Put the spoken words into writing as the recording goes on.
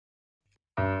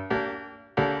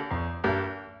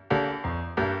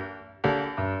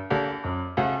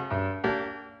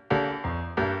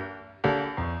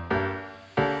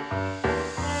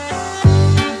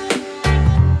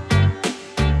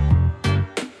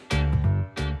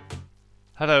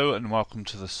Hello and welcome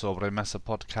to the Sobremesa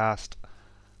podcast.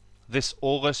 This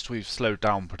August we've slowed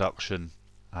down production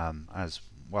as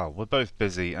well. We're both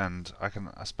busy, and I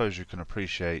suppose you can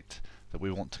appreciate that we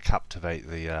want to captivate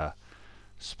the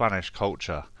Spanish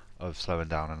culture of slowing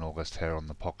down in August here on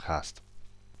the podcast.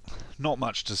 Not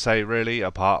much to say really,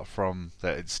 apart from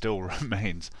that it still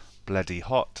remains bloody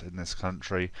hot in this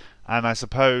country, and I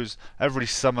suppose every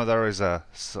summer there is a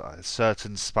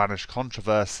certain Spanish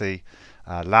controversy.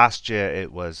 Last year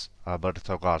it was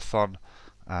Alberto Garzón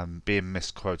being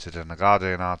misquoted in a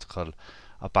Guardian article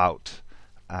about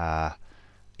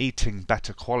eating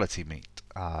better quality meat.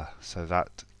 So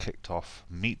that kicked off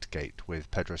Meatgate, with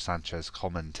Pedro Sanchez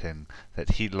commenting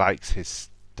that he likes his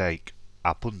steak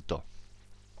a punto.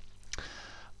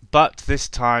 But this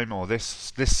time, or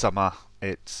this summer,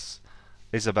 it's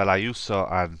Isabel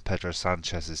Ayuso and Pedro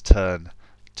Sanchez's turn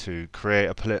to create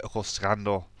a political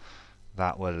scandal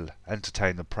that will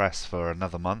entertain the press for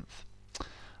another month.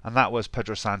 And that was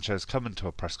Pedro Sanchez coming to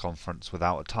a press conference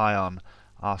without a tie on,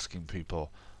 asking people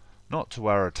not to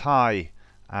wear a tie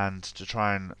and to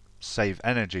try and save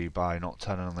energy by not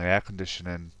turning on the air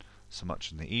conditioning so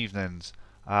much in the evenings.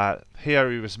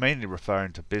 Here he was mainly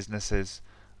referring to businesses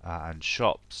and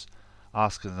shops,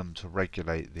 asking them to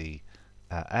regulate the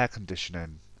air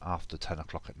conditioning after 10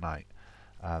 o'clock at night,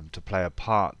 to play a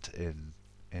part in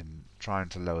trying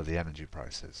to lower the energy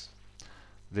prices.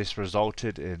 This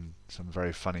resulted in some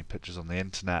very funny pictures on the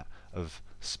internet of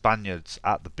Spaniards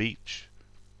at the beach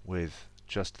with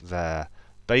just their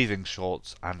bathing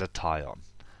shorts and a tie on.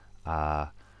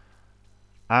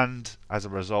 And as a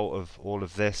result of all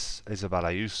of this, Isabel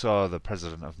Ayuso, the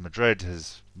president of Madrid,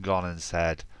 has gone and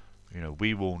said,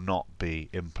 we will not be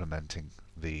implementing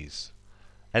these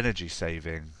energy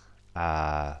saving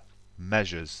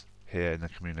measures here in the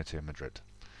community of Madrid.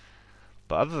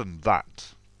 But other than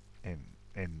that,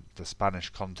 in the Spanish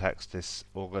context this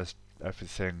August,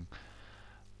 everything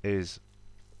is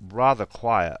rather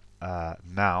quiet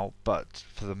now, but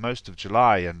for the most of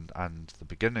July and the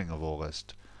beginning of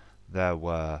August, there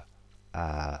were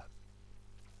a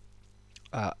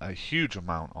huge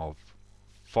amount of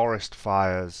forest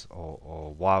fires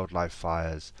or wildlife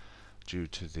fires due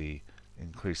to the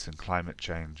increase in climate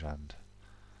change and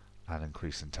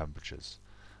increase in temperatures.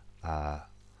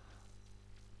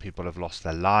 People have lost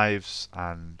their lives,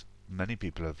 and many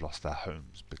people have lost their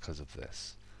homes because of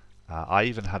this. I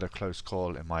even had a close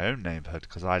call in my own neighbourhood,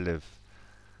 because I live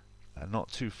not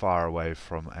too far away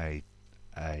from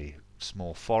a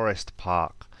small forest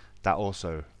park that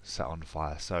also set on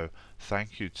fire. So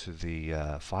thank you to the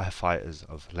firefighters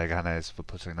of Leganés for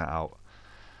putting that out.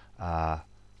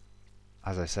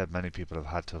 As I said, many people have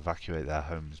had to evacuate their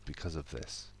homes because of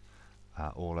this,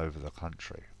 all over the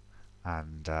country,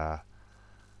 and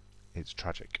it's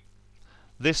tragic.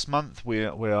 This month we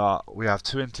have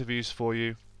two interviews for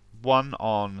you. One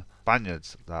on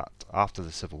Spaniards that, after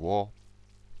the Civil War,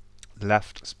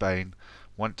 left Spain,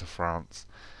 went to France,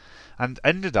 and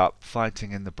ended up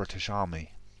fighting in the British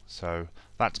Army. So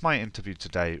that's my interview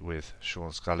today with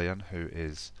Sean Scullion, who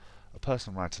is a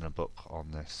person writing a book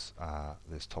on this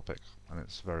topic, and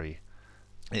it's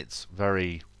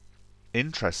very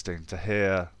interesting to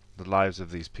hear the lives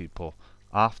of these people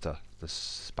after the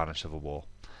Spanish Civil War.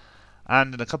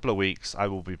 And in a couple of weeks I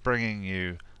will be bringing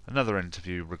you another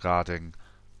interview regarding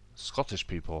Scottish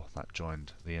people that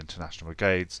joined the International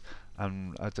Brigades,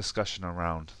 and a discussion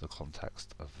around the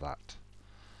context of that.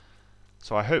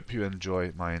 So I hope you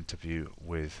enjoy my interview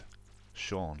with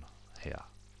Sean here.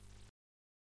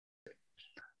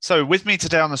 So with me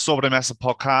today on the Sobremesa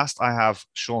podcast, I have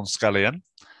Sean Scullion.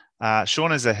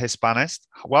 Sean is a Hispanist.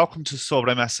 Welcome to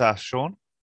Sobremesa, Sean.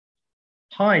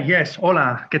 Hi, yes,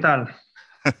 hola, ¿qué tal?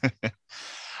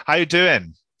 How you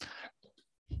doing?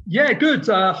 Yeah, good.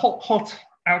 Hot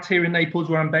out here in Naples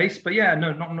where I'm based, but yeah,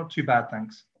 no, not too bad,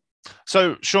 thanks.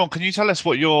 So, Sean, can you tell us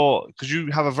because you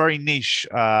have a very niche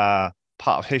part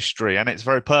of history, and it's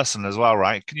very personal as well,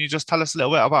 right? Can you just tell us a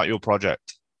little bit about your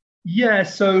project? Yeah,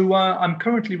 so I'm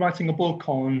currently writing a book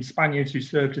on Spaniards who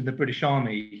served in the British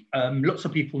Army. Lots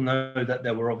of people know that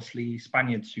there were obviously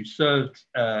Spaniards who served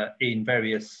in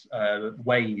various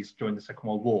ways during the Second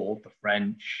World War. The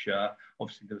French,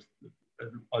 obviously,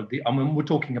 we're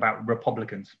talking about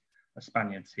Republicans,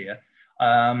 Spaniards here.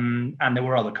 And there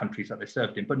were other countries that they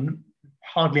served in, but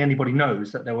hardly anybody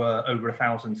knows that there were over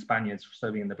 1,000 Spaniards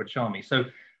serving in the British Army. So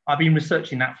I've been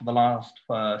researching that for the last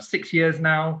 6 years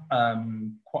now.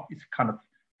 It's kind of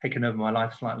taken over my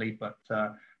life slightly, but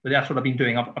that's what I've been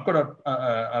doing. I've got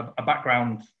a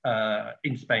background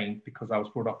in Spain because I was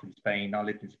brought up in Spain. I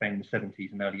lived in Spain in the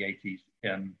 70s and early 80s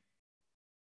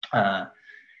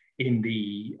in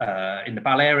the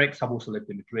Balearics. I've also lived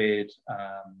in Madrid,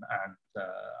 and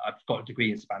I've got a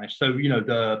degree in Spanish. So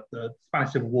the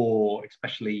Spanish Civil War,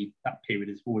 especially that period,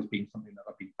 has always been something that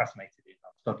I've been fascinated in.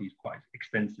 I've studied quite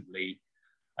extensively.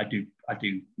 I do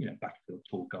battlefield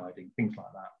tour guiding, things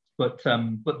like that. But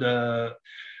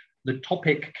the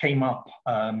topic came up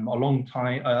a long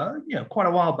time, quite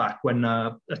a while back when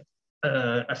my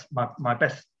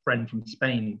best friend from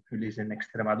Spain, who lives in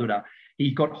Extremadura,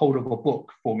 he got hold of a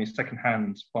book for me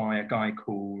secondhand by a guy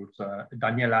called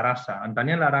Daniel Arasa. And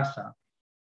Daniel Arasa,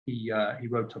 he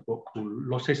wrote a book called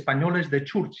Los Españoles de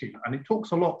Churchill, and it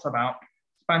talks a lot about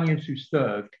Spaniards who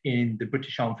served in the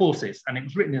British Armed Forces. And it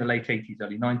was written in the late 80s,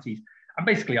 early 90s. And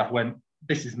basically I went,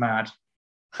 this is mad.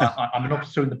 I'm an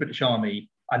officer in the British Army.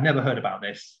 I'd never heard about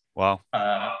this. Wow.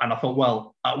 And I thought,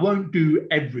 well, I won't do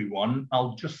everyone.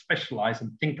 I'll just specialize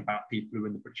and think about people who are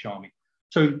in the British Army.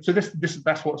 So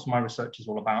that's what my research is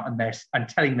all about, and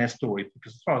telling their story,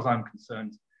 because as far as I'm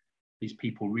concerned, these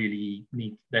people really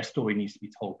their story needs to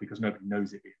be told, because nobody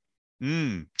knows it.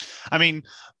 I mean,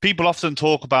 people often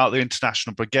talk about the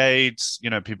international brigades,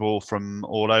 people from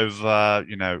all over,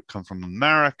 come from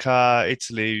America,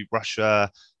 Italy, Russia,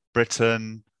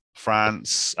 Britain,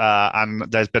 France, and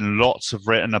there's been lots of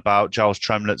written about Giles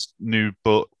Tremlett's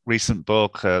recent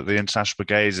book, The International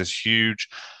Brigades is huge.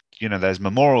 There's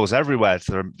memorials everywhere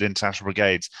to the International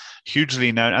Brigades,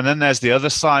 hugely known. And then there's the other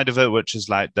side of it, which is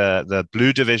like the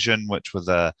Blue Division, which were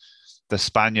the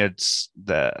Spaniards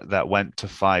that went to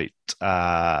fight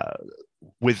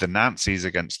with the Nazis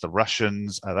against the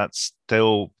Russians. That's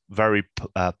still very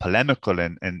polemical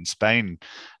in Spain.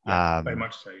 Yeah, very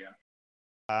much so, yeah.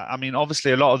 I mean,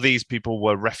 obviously, a lot of these people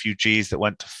were refugees that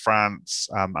went to France,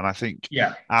 and I think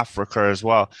Africa as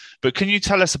well. But can you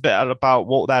tell us a bit about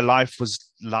what their life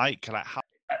was like? How...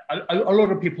 A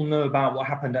lot of people know about what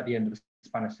happened at the end of the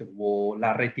Spanish Civil War.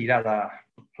 La Retirada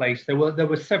took place. There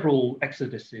were several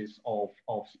exoduses of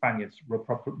Spaniards,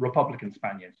 Republican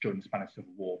Spaniards, during the Spanish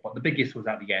Civil War, but the biggest was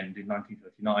at the end in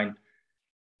 1939.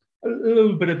 A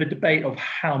little bit of a debate of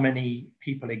how many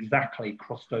people exactly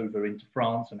crossed over into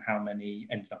France and how many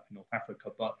ended up in North Africa.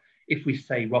 But if we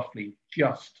say roughly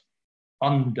just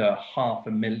under half a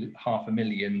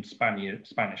million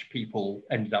Spanish people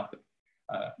ended up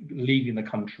leaving the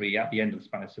country at the end of the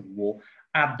Spanish Civil War,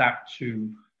 add that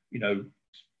to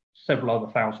several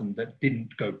other thousand that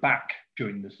didn't go back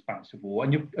during the Spanish Civil War,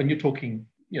 and you're talking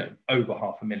over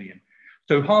 500,000.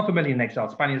 So 500,000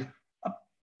 exiled Spaniards.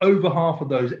 Over half of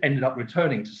those ended up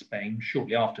returning to Spain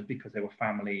shortly after, because they were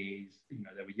families,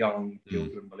 they were young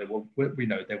children, but they were, but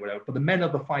the men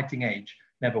of the fighting age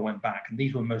never went back. And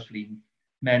these were mostly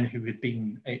men who had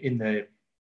been in the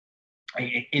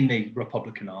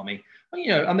Republican Army,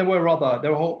 and there were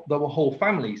whole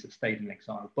families that stayed in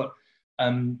exile. But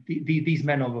these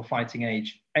men of a fighting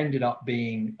age ended up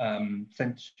being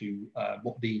sent to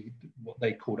what they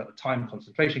called at the time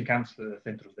concentration camps, the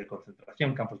centros de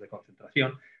concentración, campos de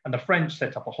concentración, and the French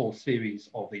set up a whole series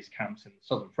of these camps in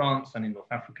southern France and in North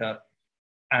Africa,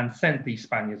 and sent these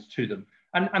Spaniards to them.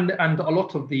 And a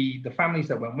lot of the families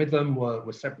that went with them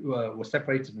were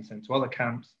separated and sent to other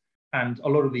camps, and a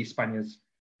lot of these Spaniards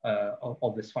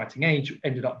of this fighting age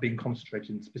ended up being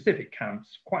concentrated in specific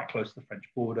camps quite close to the French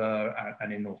border,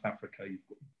 and in North Africa. You've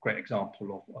got a great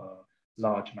example of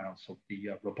large amounts of the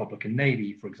Republican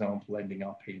Navy, for example, ending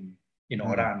up in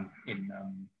Oran, in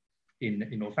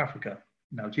North Africa,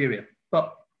 in Algeria.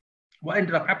 But what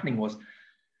ended up happening was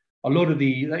a lot of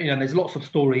there's lots of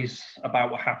stories about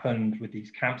what happened with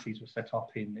these camps. These were set up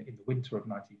in the winter of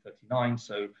 1939.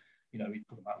 So we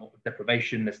talk about a lot of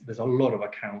deprivation. There's a lot of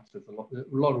accounts. There's a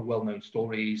lot of well-known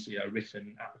stories,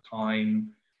 written at the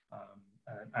time,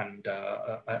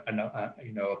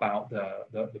 about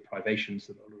the privations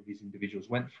that a lot of these individuals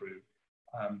went through.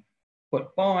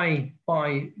 But by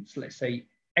let's say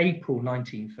April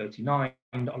 1939,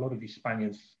 a lot of these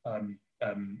Spaniards had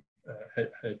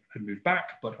moved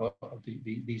back, but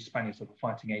these Spaniards of the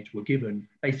fighting age were given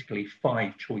basically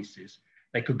 5 choices.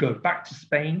 They could go back to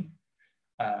Spain.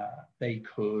 They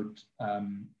could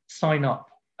sign up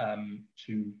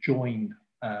to join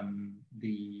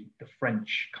the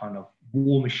French kind of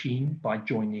war machine by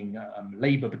joining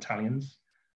labor battalions,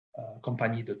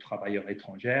 Compagnie de Travailleurs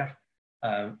Étrangers.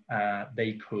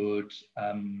 They could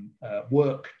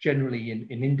work generally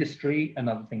in industry and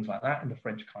other things like that, in the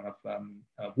French kind of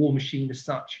war machine as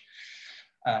such,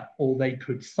 or they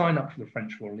could sign up for the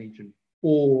French Royal Legion,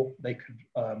 or they could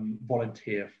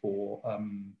volunteer for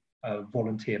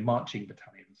volunteer marching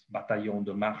battalions, Bataillon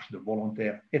de Marche de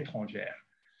Volontaires Étrangers.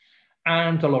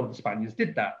 And a lot of the Spaniards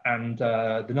did that, and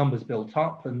the numbers built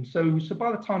up. And so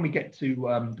by the time we get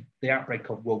to the outbreak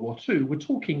of World War II, we're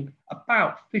talking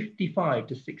about 55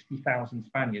 to 60,000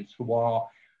 Spaniards who are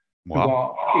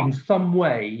in some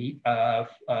way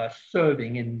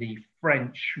serving in the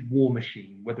French war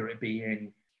machine, whether it be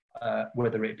in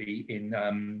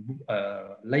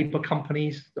labour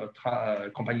companies,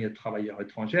 Compagnie de Travailleurs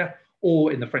Étrangers,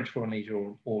 or in the French Foreign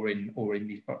Legion, or in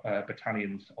these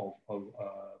battalions of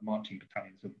marching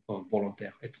battalions of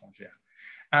volontaires étrangers.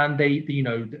 And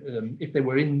if they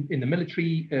were in the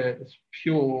military,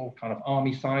 pure kind of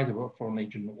army side of a Foreign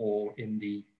Legion, or in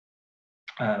the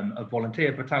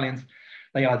volunteer battalions,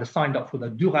 they either signed up for the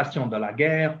duration de la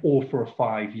guerre or for a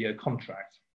 5-year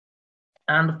contract.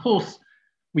 And of course,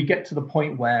 we get to the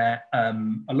point where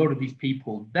a lot of these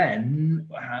people then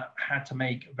had to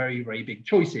make very, very big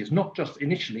choices, not just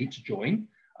initially to join,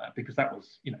 because that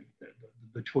was,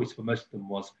 the choice for most of them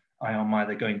was, I am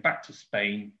either going back to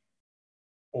Spain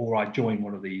or I join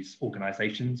one of these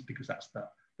organizations, because that's the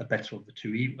better of the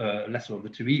two, lesser of the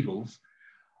two evils.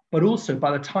 But also,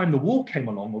 by the time the war came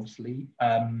along, obviously,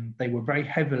 they were very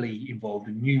heavily involved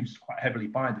and used quite heavily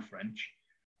by the French.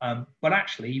 But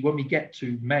actually, when we get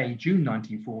to June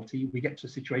 1940, we get to a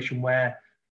situation where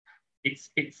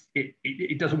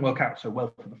it doesn't work out so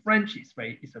well for the French. It's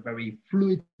a very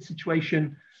fluid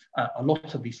situation. A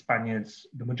lot of these Spaniards,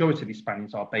 the majority of these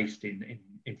Spaniards, are based in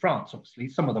France. Obviously,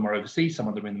 some of them are overseas, some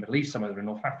of them are in the Middle East, some of them are in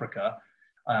North Africa,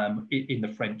 in the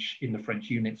French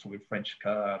units, or with French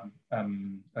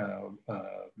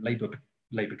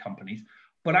labor companies.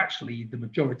 But actually, the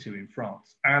majority are in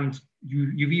France, and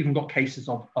you've even got cases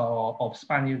of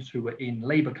Spaniards who were in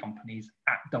labour companies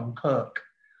at Dunkirk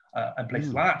and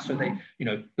places like that. So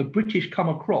the British come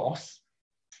across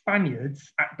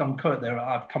Spaniards at Dunkirk.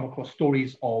 I've come across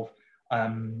stories of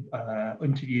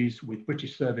interviews with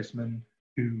British servicemen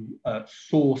who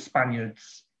saw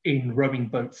Spaniards in rowing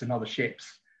boats and other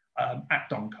ships at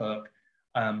Dunkirk.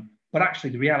 But actually,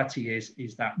 the reality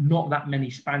is that not that many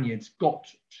Spaniards got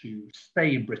to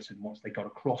stay in Britain once they got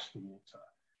across the water.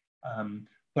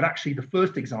 But actually, the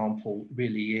first example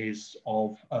really is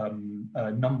of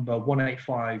number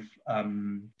 185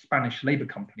 Spanish Labour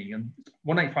Company. And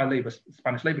 185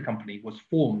 Spanish Labour Company was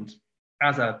formed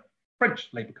as a French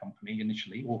Labour Company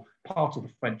initially, or part of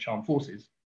the French Armed Forces.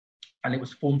 And it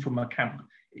was formed from a camp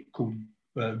called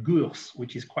Gurs,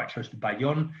 which is quite close to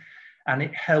Bayonne. And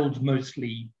it held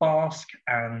mostly Basque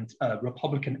and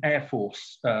Republican Air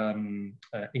Force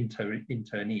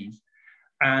internees.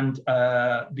 And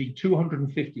the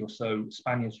 250 or so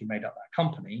Spaniards who made up that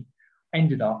company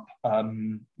ended up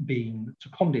being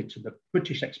seconded to the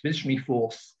British Expeditionary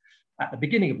Force at the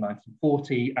beginning of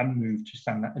 1940 and moved to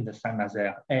in the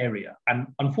Saint-Nazaire area. And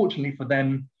unfortunately for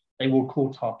them, they were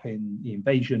caught up in the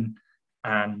invasion,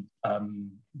 and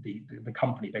the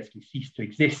company basically ceased to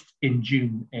exist in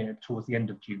June, towards the end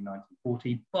of June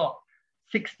 1940. But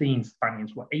 16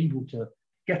 Spaniards were able to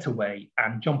get away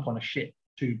and jump on a ship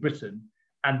to Britain,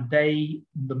 and the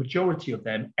majority of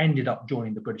them ended up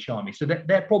joining the British Army. So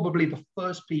they're probably the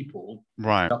first people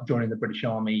up joining the British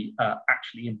Army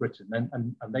actually in Britain,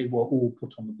 and they were all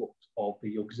put on the books of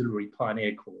the Auxiliary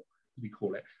Pioneer Corps, we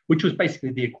call it, which was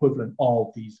basically the equivalent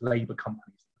of these labour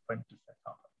companies that the French had set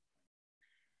up.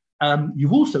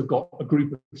 You've also got a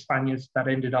group of Spaniards that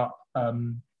ended up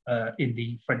in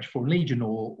the French Foreign Legion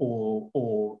or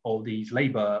these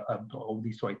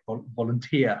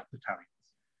volunteer battalions.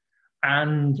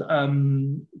 And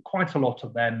quite a lot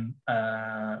of them,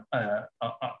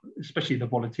 especially the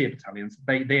volunteer battalions,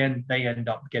 they end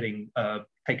up getting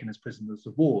taken as prisoners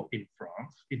of war in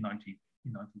France in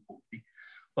 1940.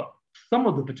 But some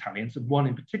of the battalions, and one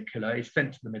in particular, is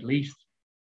sent to the Middle East.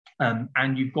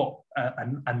 And you've got,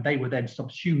 and they were then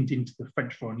subsumed into the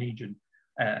French Foreign Legion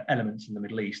elements in the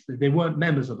Middle East. They weren't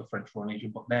members of the French Foreign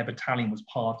Legion, but their battalion was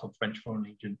part of French Foreign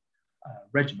Legion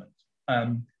regiment.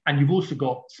 And you've also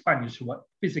got Spaniards who were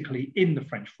physically in the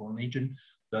French Foreign Legion.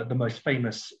 The most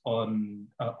famous of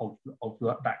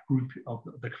that group, of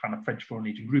the kind of French Foreign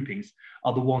Legion groupings,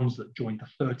 are the ones that joined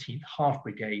the 13th Half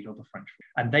Brigade of the French.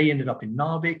 And they ended up in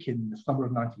Narvik in the summer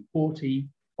of 1940,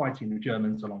 fighting the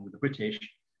Germans along with the British.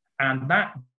 And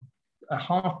that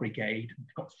half brigade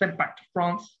got sent back to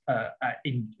France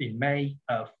in May,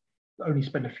 only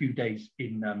spent a few days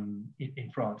in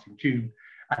France in June,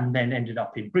 and then ended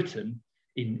up in Britain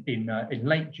in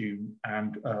late June.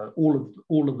 And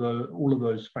all of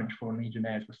those French Foreign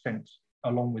Legionnaires were sent,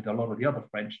 along with a lot of the other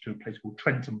French, to a place called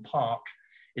Trenton Park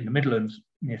in the Midlands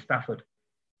near Stafford.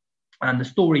 And the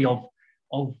story of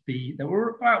there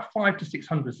were about 500 to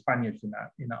 600 Spaniards in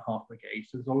that half brigade,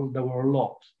 so there were a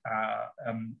lot,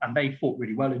 and they fought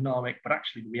really well in Narvik. But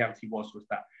actually, the reality was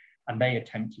that, and they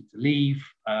attempted to leave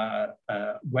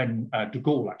when de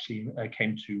Gaulle actually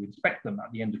came to inspect them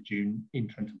at the end of June in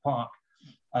Trenton Park,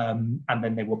 and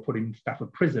then they were put in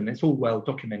Stafford Prison. It's all well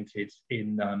documented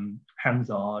in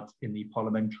Hansard in the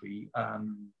parliamentary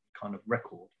kind of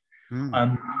record.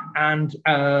 And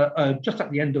just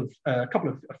at the end of a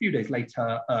few days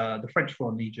later, the French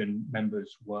Foreign Legion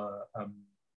members were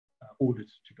ordered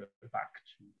to go back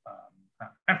to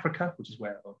Africa, which is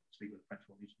where obviously the French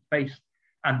Foreign Legion is based,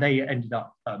 and they ended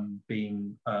up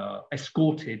being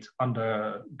escorted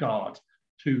under guard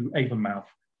to Avonmouth,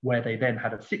 where they then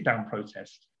had a sit-down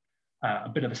protest, a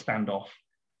bit of a standoff,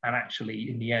 and actually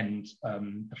in the end,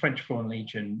 the French Foreign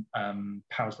Legion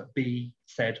powers that be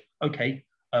said, okay,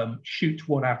 shoot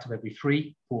one out of every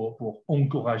three pour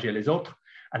encourager les autres.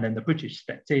 And then the British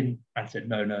stepped in and said,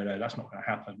 no, that's not going to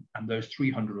happen. And those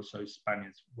 300 or so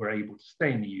Spaniards were able to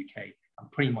stay in the UK,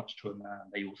 and pretty much to a man,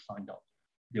 they all signed up.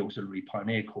 The Auxiliary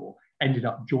Pioneer Corps ended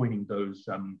up joining those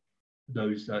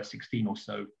 16 or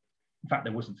so. In fact,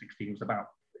 there wasn't 16,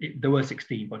 there were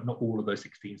 16, but not all of those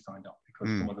 16 signed up, because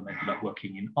some of them ended up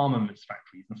working in armaments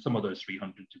factories, and some of those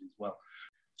 300 did as well.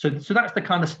 So that's the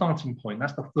kind of starting point.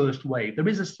 That's the first wave. There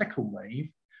is a second wave,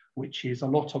 which is a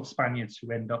lot of Spaniards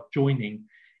who end up joining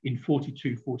in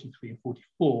 42, 43, and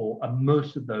 44. And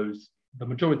most of those, the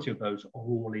majority of those, are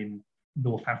all in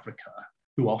North Africa,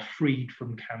 who are freed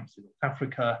from camps in North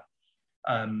Africa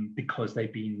because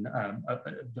they've been,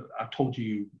 I told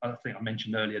you, I think I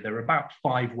mentioned earlier, there are about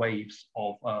 5 waves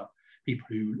of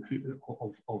people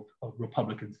of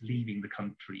Republicans leaving the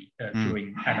country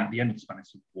during and at the end of the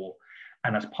Spanish Civil War.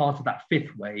 And as part of that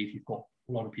 5th wave, you've got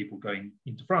a lot of people going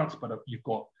into France, but you've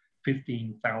got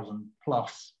 15,000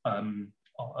 plus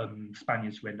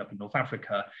Spaniards who end up in North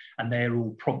Africa, and they're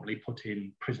all promptly put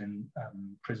in prison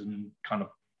kind of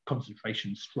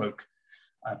concentration stroke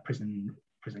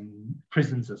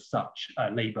prisons as such,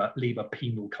 labor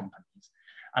penal companies.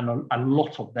 And a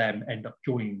lot of them end up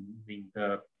joining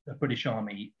the British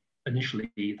Army,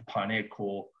 initially the Pioneer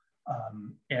Corps,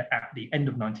 at the end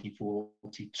of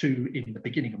 1942, in the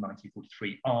beginning of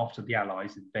 1943, after the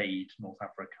Allies invade North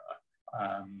Africa,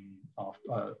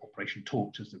 after Operation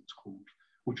Torch, as it was called,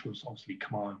 which was obviously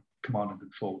command and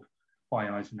controlled by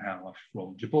Eisenhower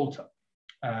from Gibraltar.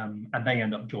 And they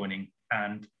end up joining,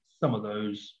 and some of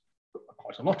those,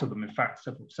 quite a lot of them, in fact,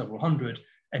 several hundred,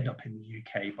 end up in the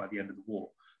UK by the end of the war.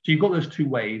 So you've got those 2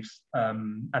 waves,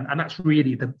 and that's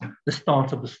really the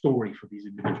start of the story for these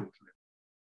individuals.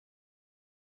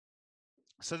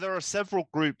 So there are several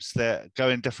groups that go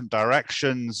in different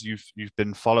directions. You've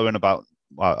been following about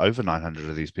over 900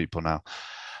 of these people now.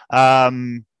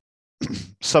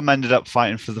 Some ended up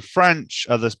fighting for the French,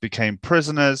 others became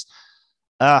prisoners.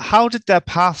 How did their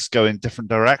paths go in different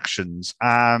directions,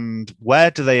 and where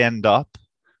do they end up?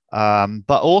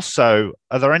 But also,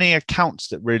 are there any accounts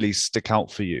that really stick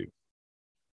out for you?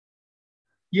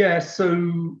 Yeah,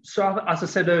 so as I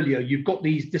said earlier, you've got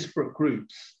these disparate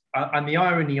groups, and the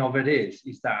irony of it is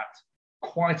that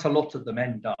quite a lot of them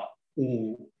end up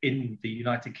all in the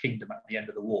United Kingdom at the end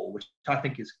of the war, which I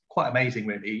think is quite amazing,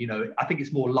 really. You know, I think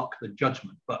it's more luck than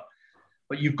judgment, but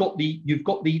you've got the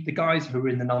guys who are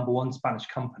in the number 1 Spanish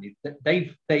company.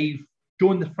 They've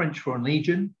joined the French Foreign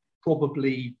Legion,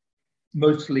 probably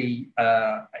mostly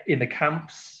in the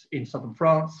camps in southern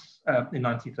France in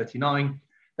 1939.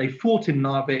 They fought in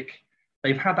Narvik.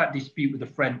 They've had that dispute with the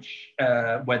French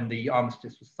when the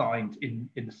armistice was signed in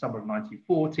the summer of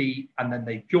 1940, and then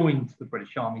they joined the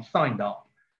British Army, signed up.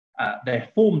 They're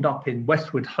formed up in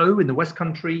Westward Ho in the West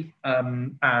Country,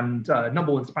 and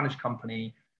number 1 Spanish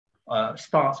company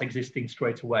starts existing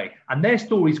straight away. And their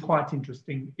story is quite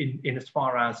interesting in as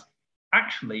far as,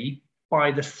 actually,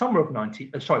 by the December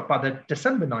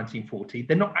 1940,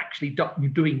 they're not actually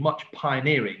doing much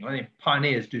pioneering. I mean,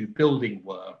 pioneers do building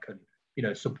work and, you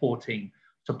know, supporting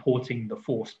the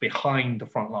force behind the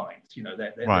front lines. You know,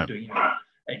 they're doing,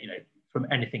 you know, from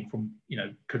anything from, you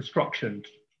know, construction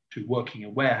to working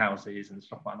in warehouses and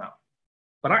stuff like that.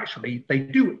 But actually, they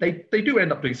do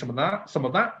end up doing some of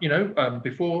that, you know,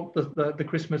 before the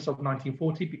Christmas of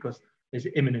 1940, because there's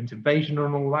imminent invasion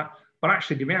and all that. But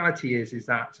actually, the reality is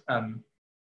that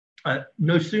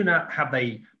no sooner have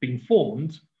they been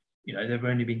formed, you know, they've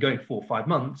only been going 4 or 5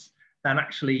 months, than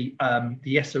actually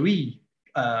the SOE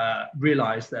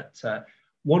realised that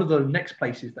one of the next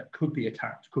places that could be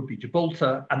attacked could be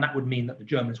Gibraltar, and that would mean that the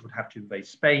Germans would have to invade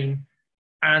Spain,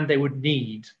 and they would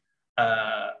need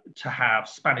to have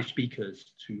Spanish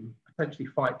speakers to potentially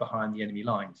fight behind the enemy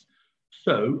lines.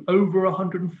 So over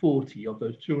 140 of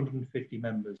those 250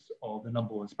 members of the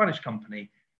number one Spanish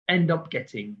company end up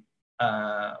getting,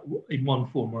 in one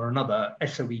form or another,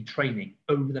 SOE training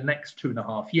over the next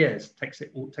 2.5 years. Takes them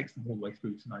all the way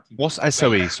through to 19. What's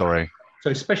SOE? Sorry.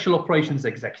 So Special Operations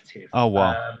Executive. Oh,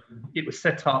 wow. It was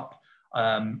set up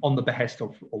on the behest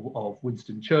of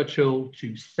Winston Churchill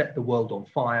to set the world on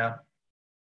fire,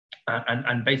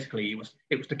 and basically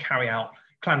it was to carry out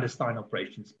clandestine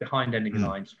operations behind enemy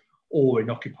lines or in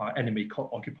enemy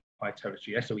occupied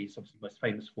territory. SOE is obviously most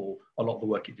famous for a lot of the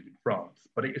work it did in France,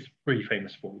 but it is really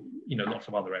famous for lots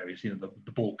of other areas,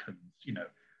 the Balkans,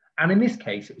 and in this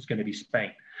case it was going to be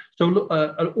Spain. So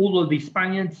all of these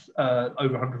Spaniards,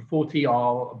 over 140,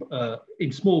 are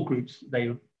in small groups.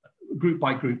 They group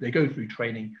by group they go through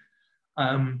training,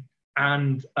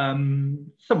 and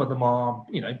some of them are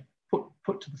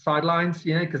put to the sidelines,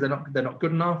 because they're not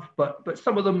good enough. But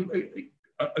some of them,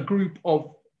 a group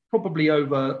of probably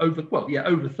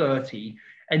over 30,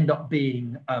 end up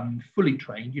being fully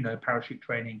trained, parachute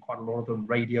training, quite a lot of them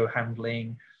radio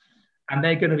handling, and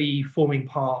they're going to be forming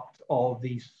part of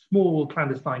these small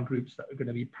clandestine groups that are going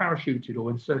to be parachuted or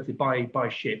inserted by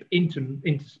ship into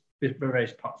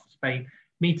various parts of Spain,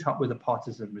 meet up with the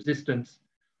partisan resistance,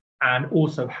 and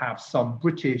also have some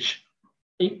British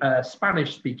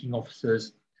Spanish-speaking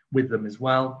officers with them as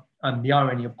well. And the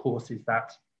irony, of course, is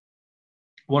that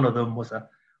one of them was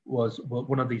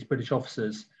one of these British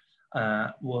officers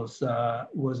was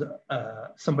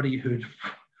somebody who'd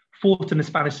fought in the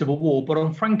Spanish Civil War, but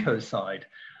on Franco's side.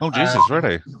 Oh, Jesus,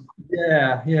 really?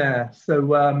 Yeah.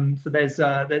 So there's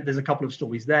a couple of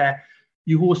stories there.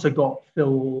 You've also got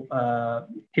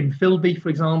Tim Philby, for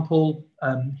example.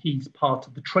 He's part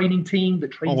of the training team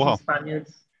that trains these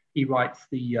Spaniards. He writes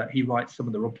some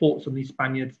of the reports on these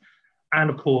Spaniards, and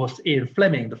of course Ian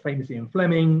Fleming, the famous Ian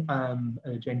Fleming,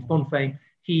 James Bond fame.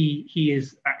 He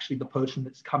is actually the person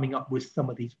that's coming up with some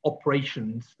of these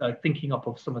operations, thinking up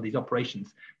of some of these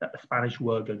operations that the Spanish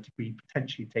were going to be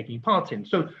potentially taking part in.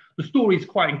 So the story is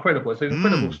quite incredible. It's an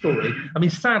incredible story. I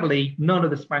mean, sadly, none of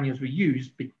the Spaniards were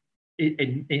used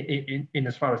in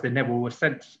as far as they never were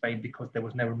sent to Spain, because there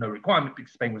was never no requirement,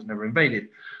 because Spain was never invaded.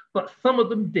 But some of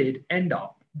them did end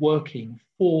up working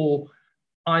for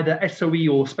either SOE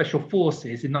or Special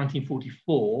Forces in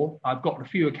 1944. I've got a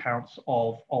few accounts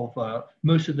of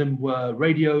most of them were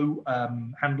radio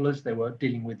handlers. They were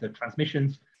dealing with the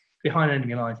transmissions behind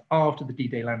enemy lines after the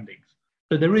D-Day landings.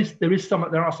 So there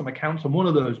are some accounts, and one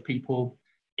of those people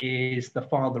is the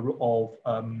father of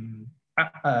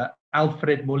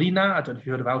Alfred Molina. I don't know if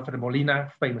you heard of Alfred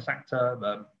Molina, famous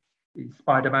actor,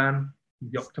 Spider-Man,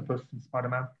 the octopus in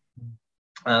Spider-Man,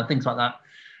 things like that.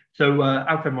 So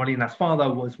Alfred Molina's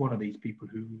father was one of these people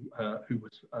who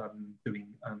was doing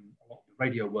a lot of the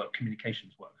radio work,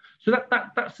 communications work. So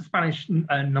that's the Spanish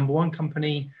number one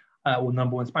company, or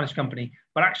number one Spanish company.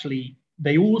 But actually,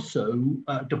 they also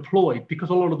deployed, because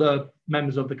a lot of the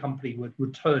members of the company were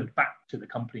returned back to the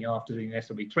company after doing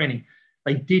SOE training.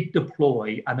 They did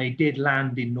deploy, and they did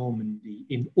land in Normandy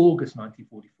in August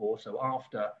 1944, so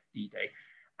after D-Day.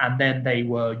 And then they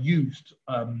were used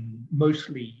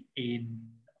mostly in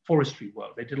forestry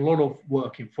work. They did a lot of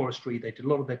work in forestry. They did a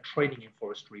lot of their training in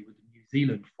forestry with the New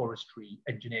Zealand forestry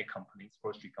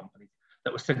forestry companies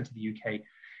that were sent to the UK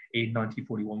in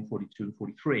 1941, 42, and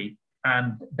 43.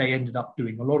 And they ended up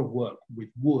doing a lot of work with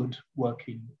wood,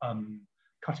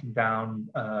 cutting down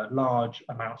large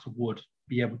amounts of wood to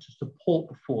be able to support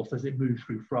the force as it moved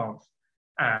through France.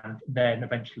 And then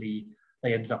eventually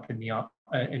they ended up in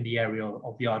the area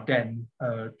of the Ardennes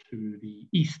to the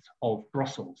east of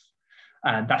Brussels.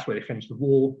 And that's where they finished the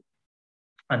war.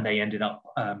 And they ended up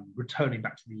returning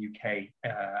back to the UK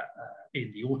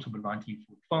in the autumn of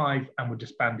 1945 and were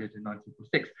disbanded in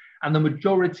 1946. And the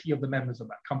majority of the members of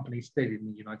that company stayed in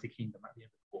the United Kingdom at the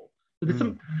end of the war. So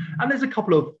there's a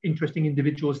couple of interesting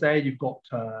individuals there. You've got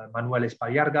Manuel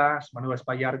Espallargas.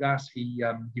 He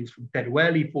was from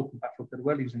Teruel. He fought in the Battle of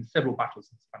Teruel. He was in several battles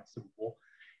in the Spanish Civil War.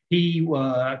 He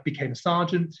became a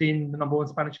sergeant in the number one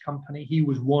Spanish company. He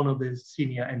was one of the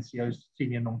senior NCOs,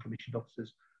 senior non-commissioned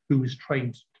officers, who was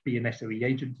trained to be an SOE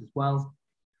agent as well.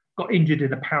 Got injured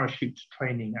in a parachute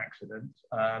training accident,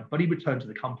 but he returned to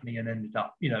the company and ended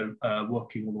up,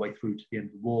 working all the way through to the end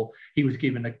of the war. He was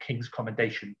given a King's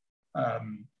Commendation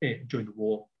during the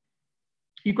war.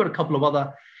 You've got a couple of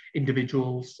other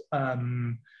individuals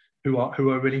who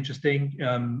are really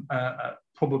interesting.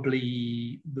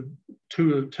 Probably the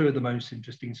two of the most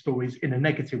interesting stories in a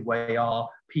negative way are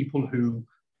people who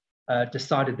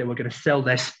decided they were going to sell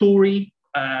their story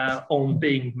on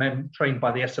being trained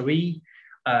by the SOE.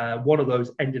 One of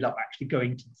those ended up actually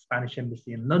going to the Spanish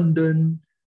embassy in London.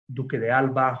 Duque de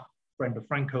Alba, friend of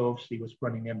Franco, obviously was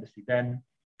running the embassy then.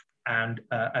 And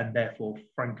therefore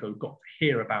Franco got to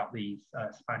hear about these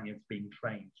Spaniards being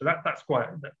trained. So that's quite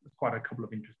a couple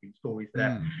of interesting stories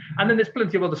there. And then there's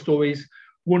plenty of other stories.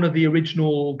 One of the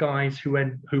original guys who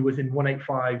was in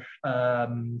 185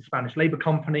 Spanish Labor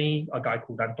Company, a guy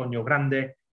called Antonio Grande,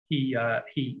 he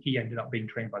ended up being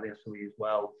trained by the SOE as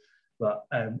well. But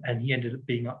and he ended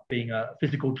up being a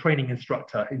physical training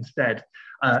instructor instead,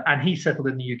 and he settled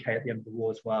in the UK at the end of the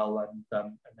war as well, and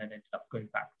then ended up going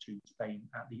back to Spain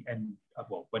at the end of,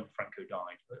 well, when Franco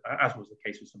died, as was the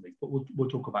case with some of these. But we'll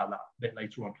talk about that a bit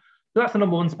later on. So that's the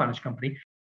number one Spanish company.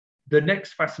 The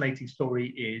next fascinating story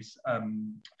is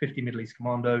 50 Middle East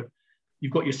Commando.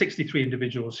 You've got your 63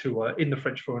 individuals who are in the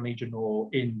French Foreign Legion or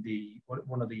in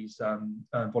one of these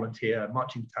volunteer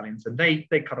marching battalions, and they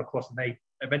cut across, and they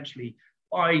eventually,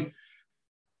 by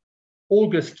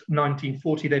August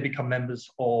 1940, they become members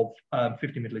of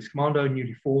 50 Middle East Commando,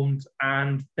 newly formed,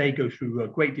 and they go through a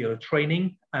great deal of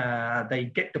training.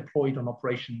 They get deployed on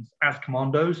operations as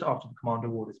commandos after the commando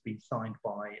order has been signed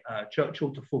by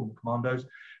Churchill to form the commandos.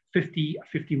 50,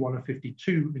 51, and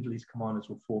 52 Middle East commanders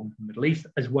were formed in the Middle East,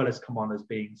 as well as commanders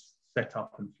being set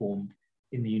up and formed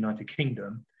in the United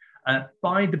Kingdom.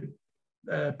 By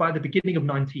the beginning of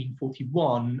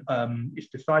 1941, it's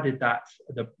decided that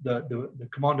the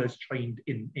commandos trained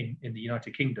in the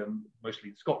United Kingdom, mostly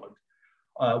in Scotland,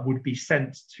 would be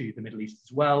sent to the Middle East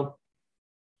as well.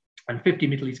 And 50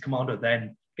 Middle East Commando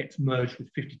then gets merged with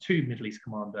 52 Middle East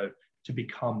Commando to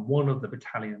become one of the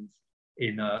battalions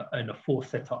in a force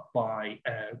set up by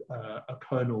a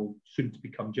colonel, soon to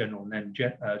become general, and then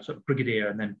sort of brigadier,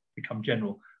 and then become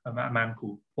general, a man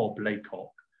called Bob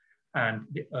Laycock. And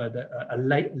a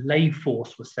lay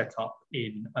force was set up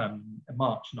in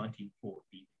March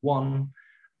 1941,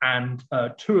 and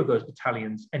two of those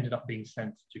battalions ended up being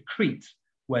sent to Crete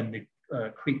when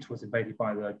Crete was invaded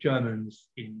by the Germans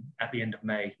at the end of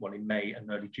May, well, in May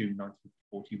and early June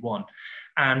 1941.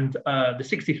 And the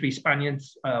 63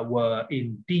 Spaniards were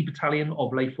in D Battalion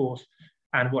of Lay Force,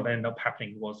 and what ended up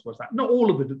happening was that not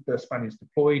all of the Spaniards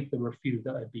deployed. There were a few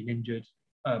that had been injured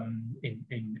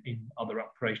in other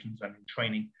operations and in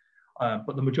training,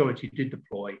 but the majority did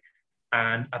deploy,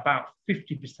 and about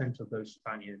 50% of those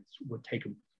Spaniards were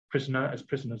taken prisoner as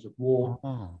prisoners of war.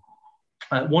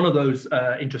 One of those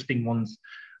interesting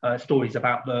stories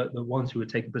about the ones who were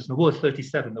taken prisoner of war is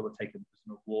 37 that were taken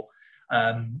prisoner of war.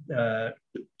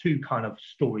 Two kind of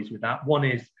stories with that. One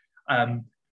is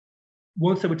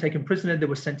once they were taken prisoner, they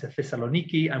were sent to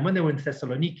Thessaloniki, and when they were in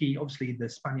Thessaloniki, obviously the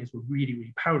Spaniards were really,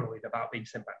 really paranoid about being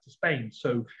sent back to Spain.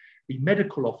 So the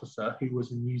medical officer, who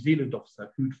was a New Zealand officer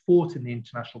who'd fought in the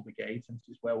international brigades, and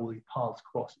this is where all these paths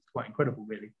cross, it's quite incredible,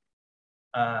 really.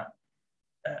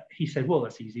 He said, well,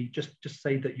 that's easy, just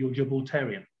say that you're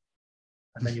Gibraltarian,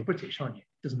 and then you're British, aren't you?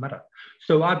 Doesn't matter.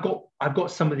 So I've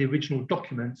got some of the original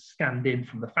documents scanned in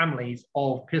from the families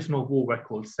of prisoner of war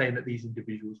records saying that these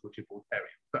individuals were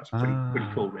Gibraltarian. That's pretty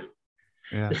cool, really.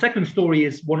 Yeah. The second story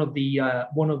is one of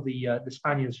the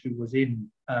Spaniards who was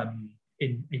in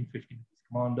 50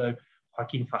 Commando,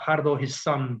 Joaquin Fajardo. His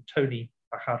son Tony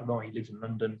Fajardo, he lives in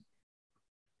London.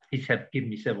 He's given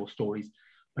me several stories,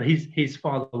 but his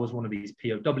father was one of these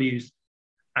POWs,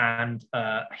 and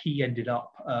he ended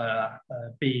up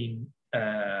being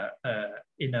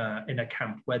in a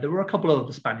camp where there were a couple of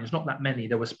other Spaniards, not that many,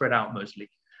 they were spread out mostly,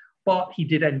 but he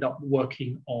did end up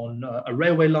working on a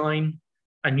railway line.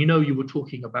 And you were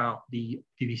talking about the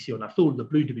División Azul, the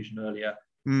Blue Division earlier.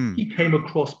 He came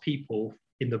across people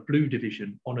in the Blue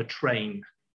Division on a train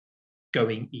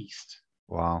going east.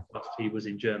 Wow. Whilst he was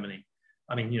in Germany.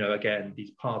 I mean, again,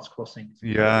 these paths crossing.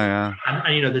 Yeah.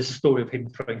 And there's a story of him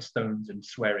throwing stones and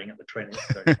swearing at the train and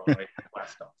that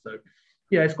stuff. So,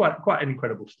 yeah, it's quite an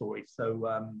incredible story.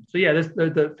 So yeah, there's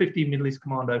the 50 Middle East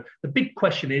Commando. The big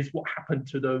question is what happened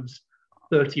to those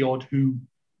 30 odd who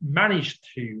managed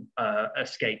to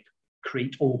escape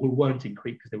Crete, or who weren't in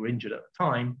Crete because they were injured at the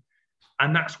time.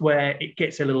 And that's where it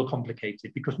gets a little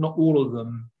complicated, because not all of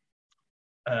them,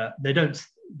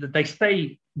 they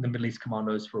stay in the Middle East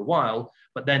Commandos for a while,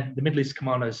 but then the Middle East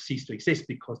Commandos cease to exist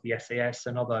because the SAS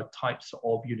and other types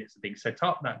of units are being set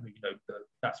up.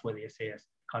 That's where the SAS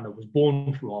kind of was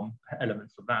born from,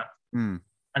 elements of that.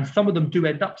 And some of them do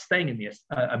end up staying in the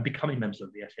and becoming members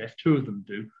of the SAS. Two of them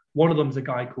do. One of them is a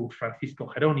guy called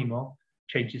Francisco Geronimo,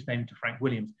 changed his name to Frank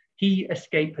Williams. He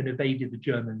escaped and evaded the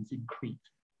Germans in Crete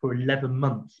for 11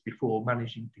 months before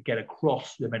managing to get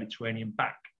across the Mediterranean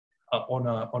back on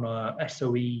a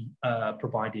SOE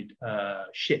provided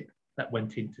ship that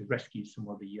went in to rescue some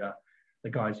of the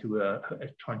guys who were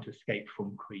trying to escape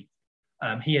from Crete.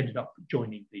 He ended up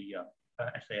joining the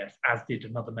SAS, as did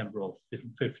another member of the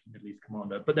 5th Middle East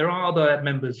Commando. But there are other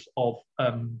members of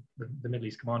the Middle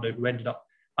East Commando who ended up,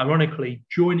 ironically,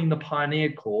 joining the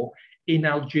Pioneer Corps in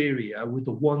Algeria with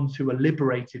the ones who were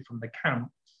liberated from the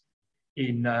camps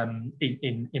in Algeria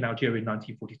in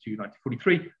 1942,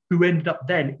 1943, who ended up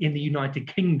then in the United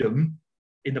Kingdom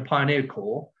in the Pioneer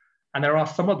Corps. And there are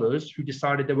some others who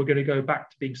decided they were going to go back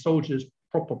to being soldiers,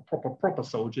 proper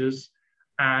soldiers,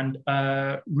 and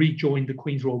rejoined the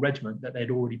Queen's Royal Regiment that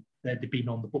they'd been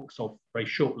on the books of very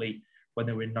shortly when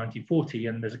they were in 1940.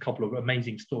 And there's a couple of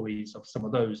amazing stories of some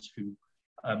of those who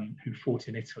fought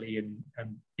in Italy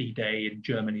and D-Day in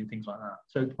Germany and things like that.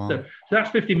 So that's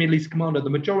 50 Middle East Commando. The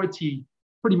majority,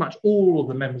 pretty much all of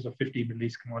the members of 50 Middle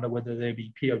East Commando, whether they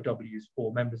be POWs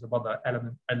or members of other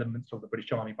elements of the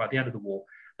British Army, by the end of the war,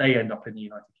 they end up in the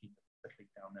United Kingdom, settling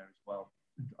down there as well.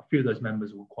 A few of those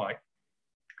members were quite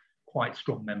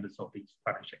strong members of the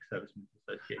Spanish Ex-Servicemen's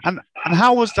Association. And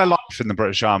how was their life in the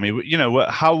British Army? You know,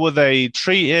 how were they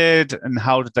treated, and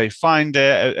how did they find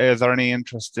it? Are there any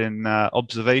interesting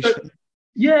observations?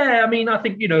 Yeah, I mean, I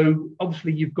think, you know,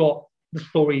 obviously you've got the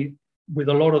story with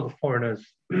a lot of the foreigners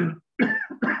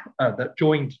that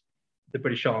joined the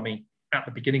British Army at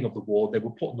the beginning of the war. They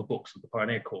were put on the books of the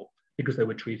Pioneer Corps because they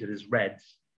were treated as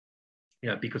Reds, you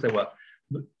know, because they were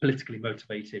politically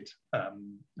motivated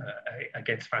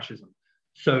against fascism.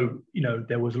 So, you know,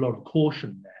 there was a lot of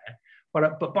caution there.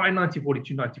 But by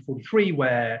 1942, 1943,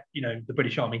 where, you know, the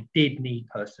British Army did need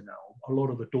personnel, a lot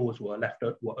of the doors were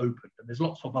opened. And there's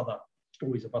lots of other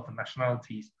stories of other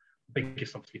nationalities, the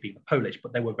biggest obviously being the Polish,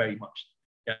 but they were very much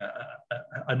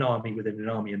an army within an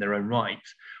army in their own right.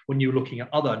 When you're looking at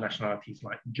other nationalities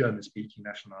like German-speaking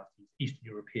nationalities, Eastern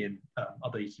European,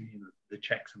 other Eastern, you know, the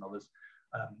Czechs and others,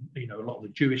 you know, a lot of the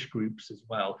Jewish groups as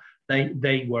well,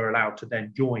 they were allowed to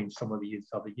then join some of these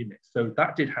other units. So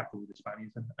that did happen with the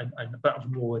Spaniards, and that was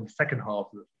more in the second half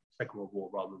of the Second World War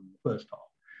rather than the first half.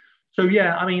 So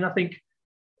yeah, I mean, I think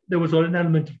there was an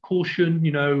element of caution.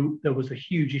 You know, there was a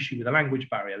huge issue with the language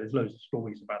barrier. There's loads of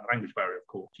stories about the language barrier, of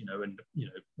course, you know, and, you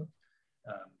know,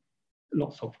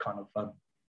 lots of kind of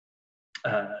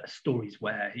stories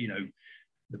where, you know,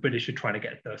 the British are trying to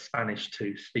get the Spanish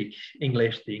to speak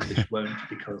English. The English won't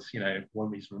because, you know, one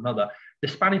reason or another. The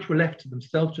Spanish were left to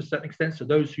themselves to a certain extent. So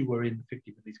those who were in the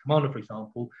 50 Middle East Commando, for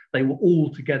example, they were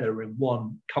all together in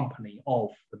one company of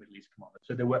the Middle East Commando.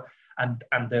 So they were, and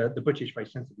the British very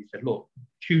sensibly said, look,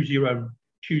 choose your own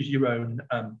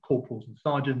corporals and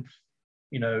sergeants.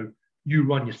 You know, you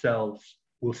run yourselves.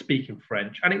 We'll speak in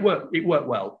French, and it worked. It worked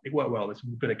well. There's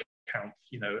some good accounts,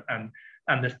 you know, and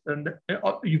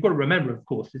you've got to remember, of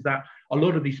course, is that a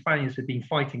lot of these Spaniards had been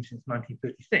fighting since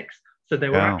 1936, so they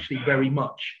were actually very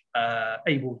much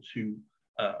able to,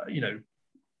 you know,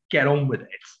 get on with it,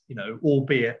 you know,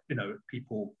 albeit, you know,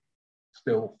 people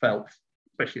still felt,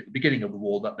 especially at the beginning of the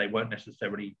war, that they weren't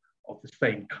necessarily of the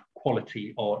same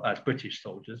quality or as British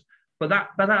soldiers. But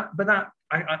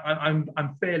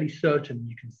I'm fairly certain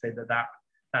you can say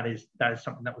that is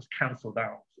something that was cancelled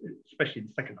out, especially in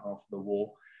the second half of the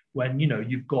war, when, you know,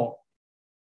 you've got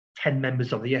 10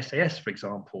 members of the SAS, for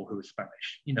example, who are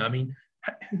Spanish. You know, I mean,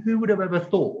 who would have ever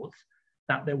thought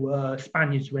that there were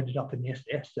Spaniards who ended up in the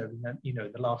SAS serving, you know,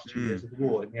 the last 2 years of the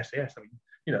war in the SAS? I mean,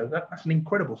 you know, that's an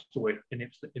incredible story in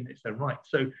its own right.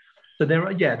 So there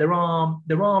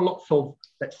are lots of,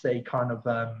 let's say, kind of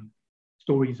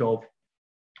stories of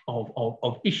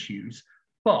issues,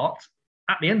 but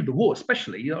at the end of the war,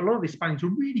 especially, a lot of the Spaniards were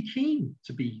really keen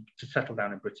to settle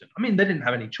down in Britain. I mean, they didn't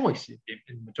have any choice in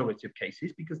the majority of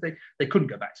cases because they couldn't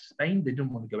go back to Spain. They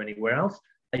didn't want to go anywhere else.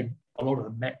 A lot of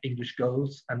them met English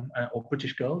girls or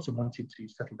British girls and wanted to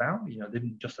settle down. You know, they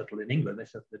didn't just settle in England; they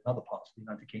settled in other parts of the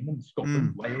United Kingdom,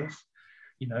 Scotland, Wales.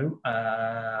 You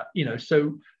know,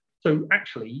 so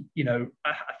actually, you know,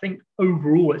 I think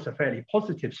overall it's a fairly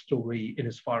positive story in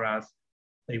as far as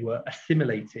they were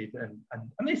assimilated and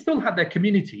they still had their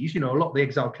communities. You know, a lot of the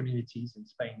exile communities in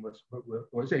Spain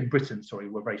was in Britain, sorry,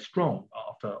 were very strong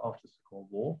after the Second World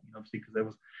War, you know, obviously because there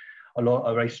was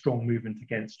a very strong movement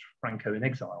against Franco in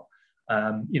exile.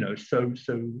 You know, so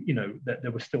you know that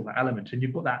there was still that element, and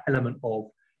you've got that element of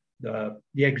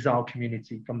the exile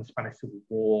community from the Spanish Civil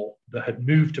War that had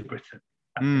moved to Britain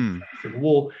after the Civil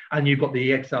War, and you've got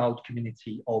the exiled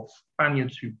community of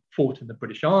Spaniards who fought in the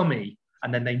British Army.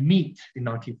 And then they meet in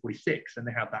 1946, and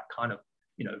they have that kind of,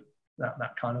 you know,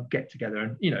 that kind of get together.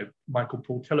 And, you know, Michael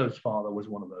Portillo's father was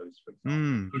one of those, for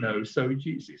example. You know, so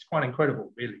it's quite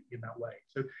incredible, really, in that way.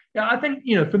 So yeah, I think,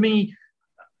 you know, for me,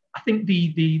 I think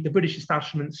the British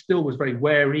establishment still was very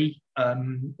wary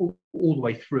all the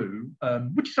way through,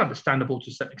 which is understandable to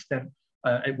a certain extent.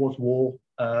 It was war.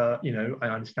 I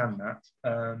understand that.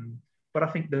 But I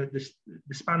think the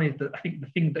Spaniards, I think the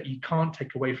thing that you can't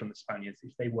take away from the Spaniards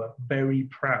is they were very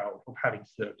proud of having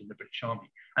served in the British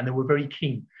Army, and they were very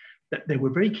keen. They were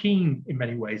very keen in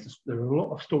many ways. There are a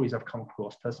lot of stories I've come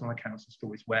across, personal accounts and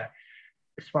stories where,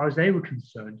 as far as they were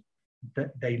concerned,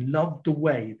 that they loved the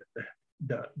way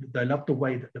that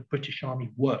the British Army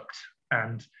worked,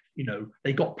 and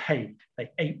they got paid,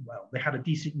 they ate well, they had a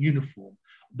decent uniform.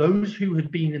 Those who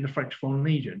had been in the French Foreign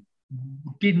Legion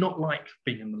did not like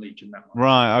being in the Legion that much.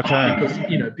 Right.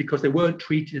 Okay. Because they weren't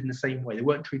treated in the same way. They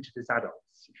weren't treated as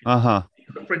adults. The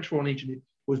French Foreign Legion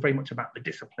was very much about the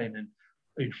discipline and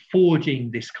forging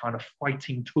this kind of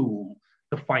fighting tool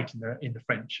to fight in the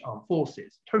French armed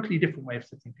forces. Totally different way of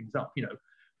setting things up.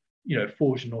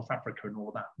 Forged in North Africa and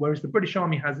all that. Whereas the British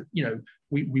Army has,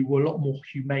 we were a lot more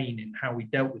humane in how we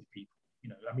dealt with people.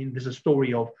 There's a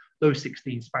story of those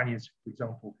 16 Spaniards, for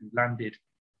example, who landed,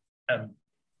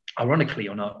 ironically,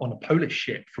 on a Polish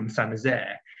ship from San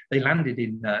Jose. They landed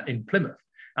in Plymouth,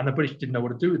 and the British didn't know what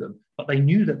to do with them. But they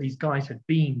knew that these guys had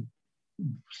been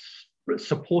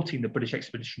supporting the British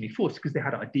Expeditionary Force because they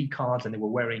had ID cards and they were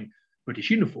wearing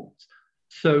British uniforms.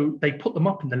 So they put them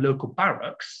up in the local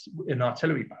barracks, in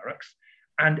artillery barracks,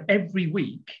 and every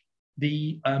week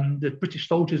the British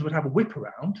soldiers would have a whip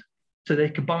around so they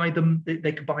could buy them.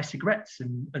 They could buy cigarettes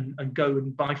and go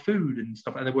and buy food and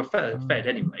stuff, and they were fed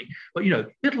anyway. But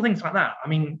little things like that.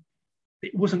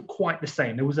 It wasn't quite the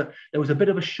same. There was a bit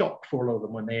of a shock for a lot of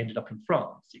them when they ended up in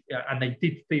France, and they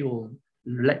did feel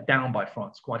let down by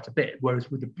France quite a bit. Whereas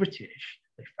with the British,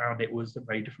 they found it was a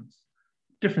very different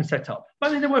setup.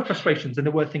 But there were frustrations, and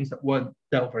there were things that weren't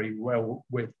dealt very well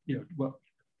with.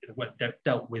 Weren't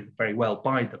dealt with very well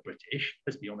by the British.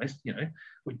 Let's be honest. We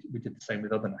did the same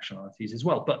with other nationalities as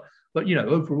well. But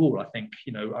overall, I think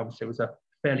I would say it was a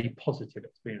fairly positive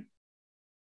experience.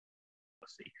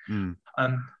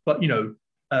 But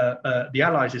the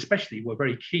Allies especially were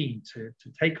very keen to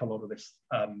take a lot of this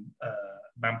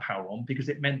manpower on, because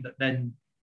it meant that then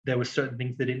there were certain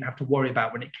things they didn't have to worry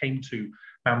about when it came to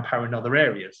manpower in other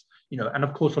areas. And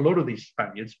of course, a lot of these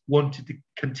Spaniards wanted to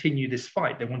continue this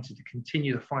fight. They wanted to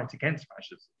continue the fight against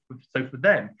fascists. So for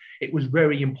them, it was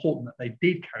very important that they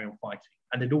did carry on fighting.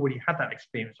 And they'd already had that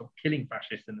experience of killing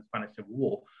fascists in the Spanish Civil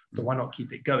War. So why not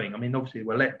keep it going? Obviously, they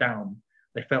were let down.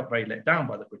 They felt very let down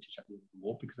by the British at the end of the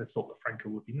war because they thought that Franco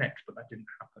would be next, but that didn't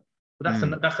happen.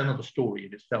 But that's another story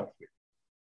in itself.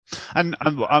 And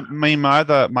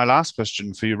my last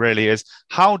question for you really is,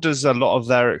 how does a lot of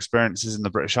their experiences in the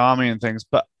British Army and things,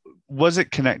 but was there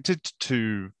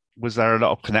a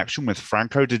lot of connection with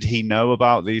Franco? Did he know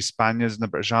about these Spaniards in the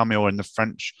British Army or in the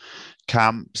French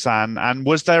camps? And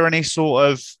was there any sort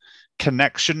of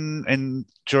connection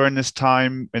during this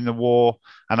time in the war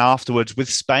and afterwards with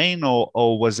Spain,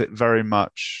 or was it very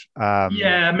much? You've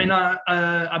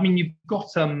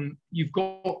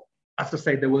got. As I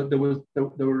say, there were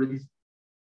these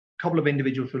couple of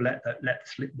individuals who let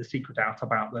the secret out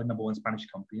about the number one Spanish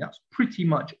company. That's pretty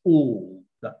much all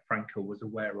that Franco was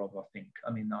aware of, I think.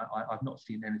 I've not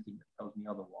seen anything that tells me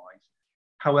otherwise.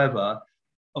 However,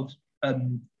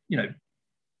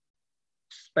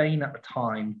 Spain at the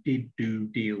time did do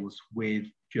deals with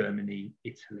Germany,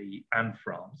 Italy, and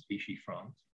France, Vichy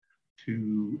France,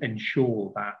 to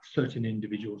ensure that certain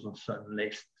individuals on certain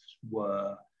lists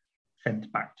were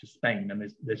sent back to Spain,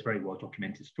 and there's very well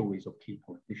documented stories of key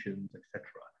politicians, etc.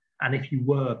 And if you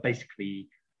were basically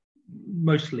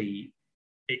mostly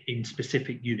in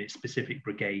specific units, specific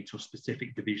brigades, or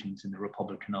specific divisions in the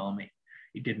Republican Army,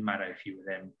 it didn't matter if you were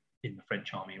then in the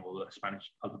French Army or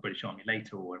the British Army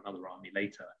later, or another army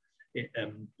later.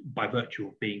 By virtue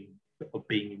of being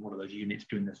in one of those units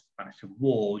during the Spanish Civil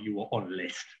War, you were on a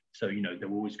list. So there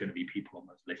were always going to be people on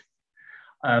those lists.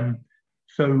 I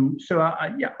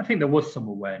think there was some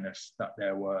awareness that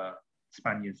there were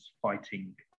Spaniards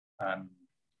fighting,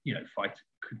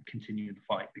 continue the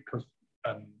fight because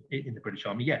in the British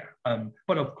Army,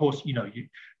 but of course,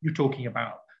 you're talking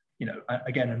about,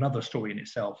 again, another story in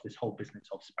itself. This whole business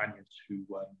of Spaniards who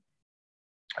were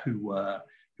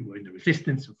in the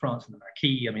resistance of France and the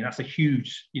Marquis. That's a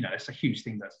huge, it's a huge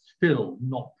thing that's still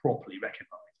not properly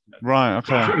recognised. Right.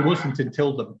 Okay. It wasn't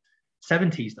until the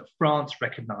 70s that France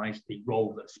recognized the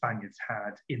role that Spaniards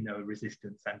had in the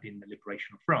resistance and in the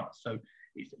liberation of France. So,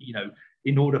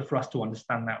 in order for us to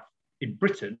understand that in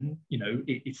Britain,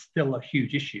 it's still a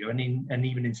huge issue. And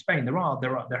even in Spain, there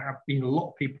have been a lot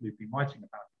of people who've been writing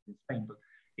about it in Spain, but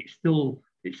it's still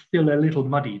a little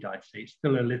muddied, I'd say. It's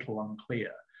still a little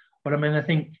unclear. But I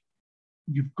think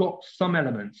you've got some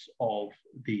elements of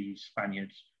the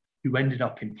Spaniards who ended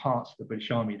up in parts of the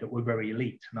British Army that were very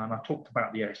elite. And I talked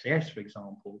about the SAS, for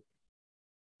example.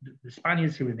 The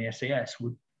Spaniards who were in the SAS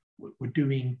were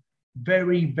doing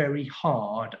very, very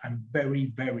hard and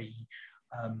very, very,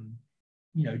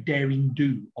 daring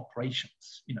do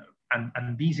operations,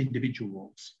 and these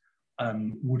individuals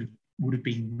would have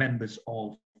been members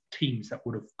of teams that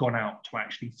would have gone out to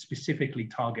actually specifically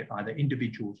target either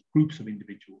individuals, groups of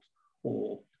individuals,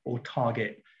 or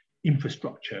target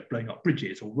infrastructure, blowing up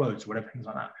bridges or roads or whatever, things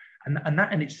like that. And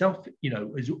that in itself,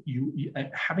 is you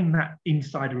having that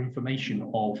insider information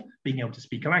of being able to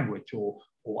speak a language or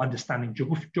understanding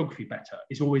geography better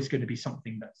is always going to be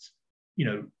something that's,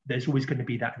 there's always going to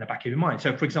be that in the back of your mind.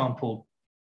 So, for example,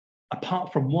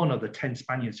 apart from one of the 10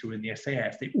 Spaniards who were in the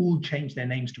SAS, they all changed their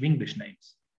names to English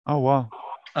names. Oh, wow.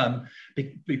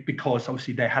 Because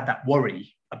obviously they had that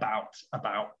worry about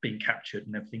being captured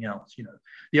and everything else.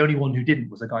 The only one who didn't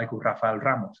was a guy called Rafael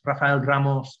Ramos. Rafael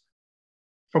Ramos,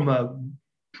 from a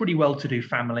pretty well-to-do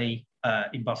family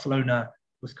in Barcelona,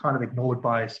 was kind of ignored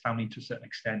by his family to a certain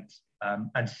extent,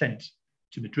 and sent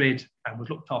to Madrid and was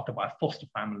looked after by a foster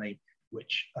family,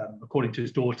 which, according to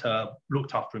his daughter,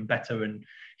 looked after him better, and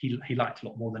he liked a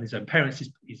lot more than his own parents.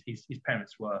 His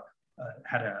parents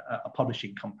had a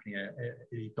publishing company,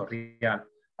 Editorial,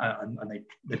 and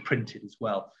they printed as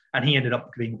well. And he ended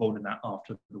up getting involved in that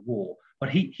after the war. But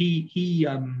he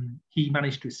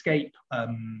managed to escape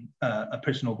a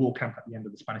prisoner of war camp at the end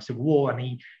of the Spanish Civil War, and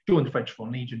he joined the French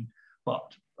Foreign Legion.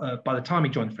 But by the time he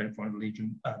joined the French Foreign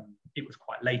Legion, it was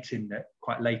quite late in the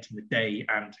day,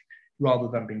 and rather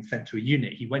than being sent to a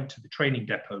unit, he went to the training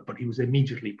depot. But he was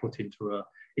immediately put into a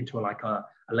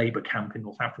labour camp in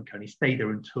North Africa, and he stayed there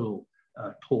until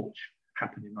Torch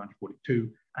happened in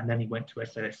 1942, and then he went to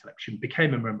SAS selection,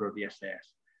 became a member of the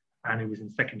SAS, and he was in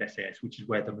second SAS, which is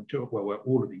where where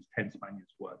all of these 10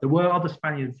 Spaniards were. There were other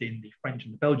Spaniards in the French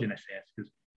and the Belgian SAS,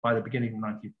 because by the beginning of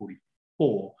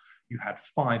 1944, you had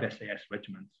 5 SAS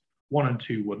regiments. 1 and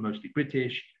 2 were mostly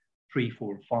British, 3,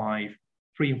 4, and 5.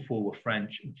 3 and 4 were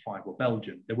French, and 5 were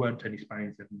Belgian. There weren't any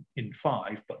Spaniards in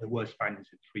 5, but there were Spaniards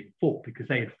in 3 and 4, because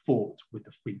they had fought with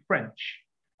the Free French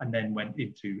and then went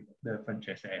into the French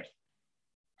SAS.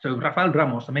 So Rafael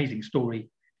Ramos, amazing story.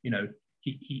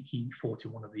 He fought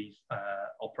in one of these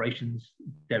operations,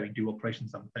 daring do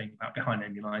operations, I'm saying, about behind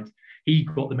enemy lines. He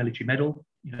got the military medal.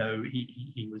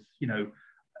 He was,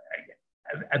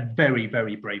 a very,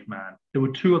 very brave man. There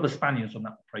were 2 other Spaniards on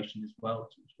that operation as well.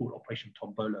 It was called Operation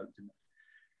Tombolo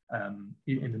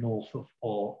in the north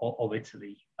of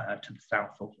Italy, to the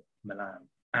south of Milan.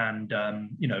 And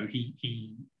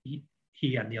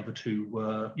he and the other 2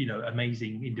 were,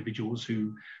 amazing individuals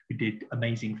who did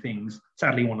amazing things.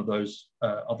 Sadly, one of those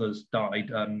others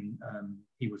died.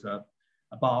 He was a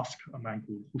Basque, a man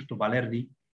called Justo Valerdi,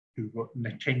 who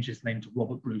changed his name to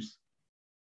Robert Bruce.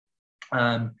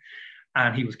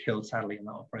 And he was killed, sadly, in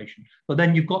that operation. But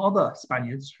then you've got other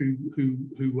Spaniards who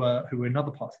were in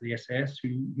other parts of the SAS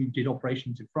who did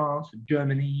operations in France and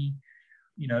Germany.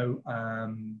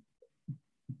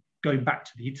 Going back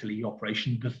to the Italy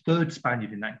operation, the 3rd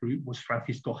Spaniard in that group was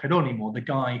Francisco Geronimo, the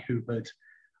guy who had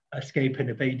escaped and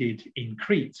evaded in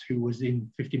Crete, who was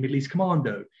in 50 Middle East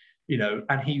Commando.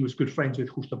 And he was good friends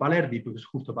with Justo Valerdi, because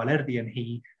Justo Valerdi and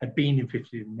he had been in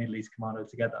 50 Middle East Commando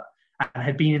together, and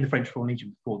had been in the French Foreign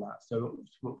Legion before that. So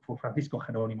for Francisco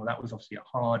Geronimo, that was obviously a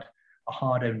hard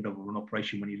end of an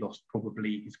operation when he lost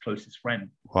probably his closest friend,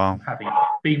 having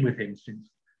been with him since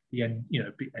the end,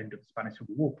 end of the Spanish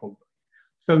Civil War, probably.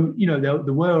 So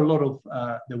there were a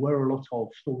lot of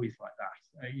stories like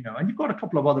that. And you've got a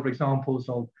couple of other examples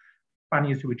of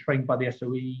Spaniards who were trained by the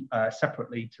SOE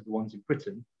separately to the ones in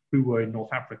Britain, who were in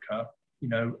North Africa.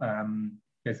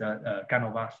 There's a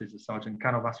Canovas, there's a Sergeant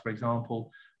Canovas, for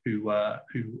example, who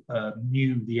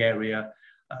knew the area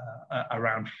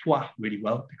around Foix really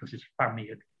well, because his family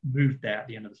had moved there at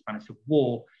the end of the Spanish Civil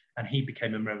War, and he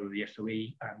became a member of the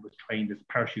SOE and was trained as a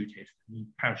parachutist. He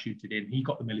parachuted in. He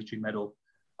got the military medal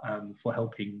for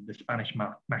helping the Spanish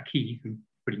Maquis, who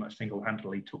pretty much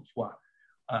single-handedly took Foix.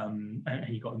 And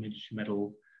he got the military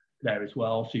medal there as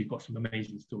well. So you've got some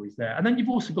amazing stories there. And then you've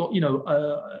also got,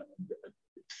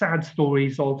 sad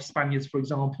stories of Spaniards, for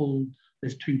example.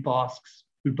 There's 2 Basques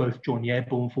who both joined the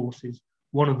airborne forces.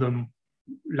 One of them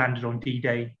landed on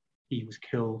D-Day. He was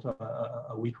killed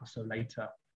a week or so later.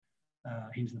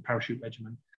 He was in the parachute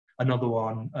regiment. Another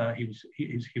one, he was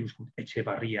called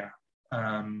Echevarria.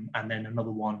 And then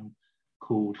another one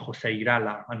called Jose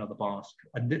Irala, another Basque.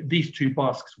 And these 2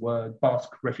 Basques were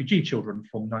Basque refugee children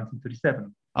from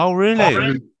 1937. Oh,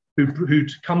 really?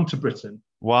 Who'd come to Britain.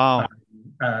 Wow.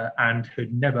 And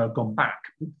had never gone back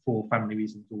for family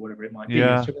reasons or whatever it might be.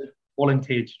 Yeah. So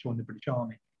volunteered to join the British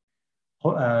Army.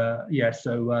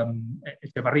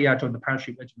 Echevarria joined the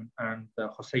parachute regiment, and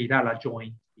Jose Irala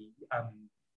joined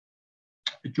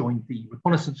the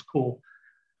reconnaissance corps,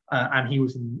 and he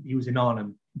was in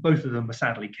Arnhem. Both of them were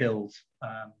sadly killed.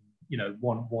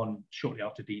 One shortly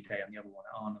after D-Day, and the other one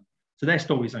at Arnhem. So their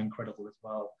stories are incredible as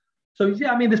well. So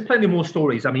yeah, I mean, there's plenty more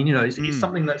stories. I mean, it's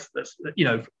something that's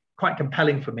quite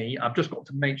compelling for me. I've just got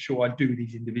to make sure I do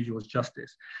these individuals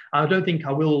justice. I don't think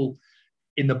I will,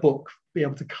 in the book, be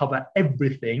able to cover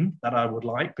everything that I would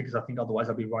like, because I think otherwise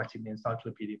I'll be writing the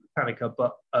Encyclopedia Britannica.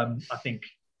 But I think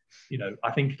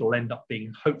it'll end up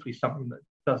being hopefully something that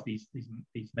does these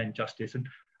men justice. And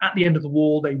at the end of the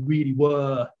war, they really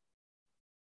were.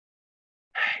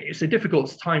 It's a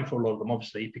difficult time for a lot of them,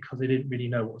 obviously, because they didn't really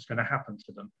know what was going to happen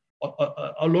to them.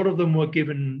 A lot of them were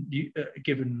given the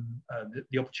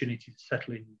opportunity to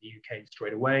settle in the UK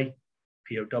straight away.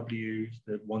 POWs,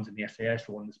 the ones in the SAS,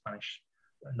 the one in the Spanish,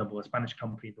 a number of the Spanish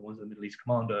companies, the ones in the Middle East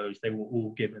Commandos, they were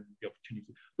all given the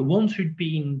opportunity. The ones who'd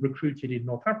been recruited in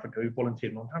North Africa, who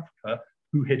volunteered in North Africa,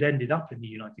 who had ended up in the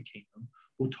United Kingdom,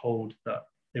 were told that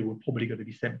they were probably going to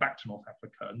be sent back to North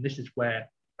Africa. And this is where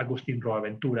Agustín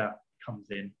Roaventura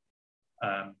comes in.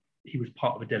 He was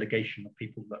part of a delegation of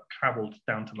people that travelled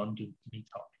down to London to meet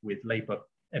up with Labour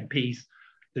MPs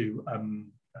to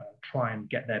try and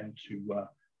get them to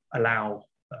allow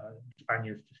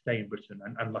Spaniards to stay in Britain.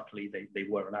 And luckily they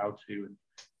were allowed to, and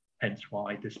hence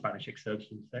why the Spanish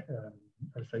Ex-Servicemen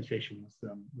Association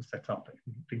was set up,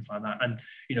 things like that. And,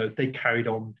 they carried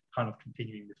on kind of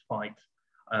continuing this fight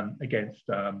against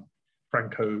the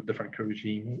Franco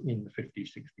regime in the 50s,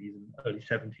 60s, and early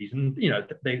 70s. And,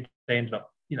 they ended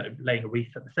up, laying a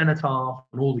wreath at the cenotaph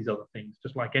and all these other things,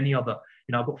 just like any other.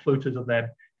 I've got photos of them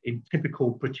in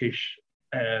typical British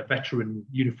veteran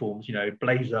uniforms,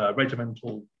 blazer,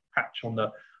 regimental patch on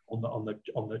the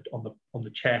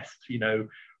chest,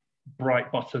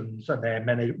 bright buttons, and their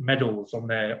medals on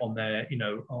their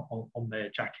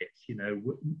jackets,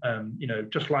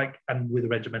 just like, and with a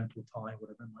regimental tie,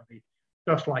 whatever it might be,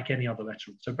 just like any other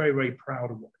veteran. So very, very proud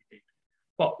of what they did,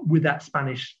 but with that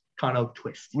Spanish kind of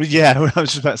twist. Well, yeah, I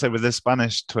was just about to say, with the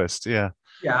Spanish twist, yeah.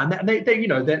 Yeah, and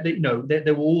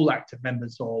they were all active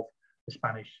members of the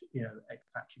Spanish,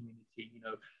 expat community.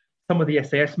 Some of the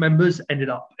SAS members ended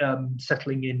up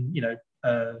settling in,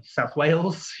 South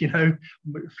Wales. A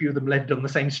few of them lived on the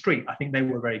same street. I think they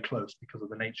were very close because of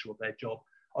the nature of their job.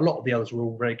 A lot of the others were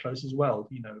all very close as well.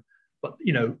 But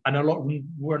and a lot of them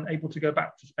weren't able to go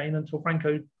back to Spain until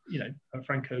Franco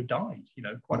died.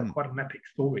 Quite an epic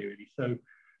story, really. So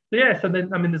yeah. So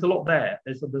then, I mean, there's a lot there.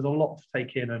 There's a lot to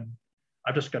take in, and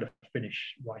I've just got to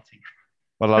finish writing.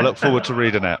 Well, I look forward to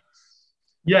reading it.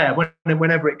 Yeah,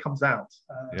 whenever it comes out.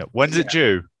 When's it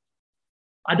due?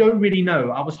 I don't really know.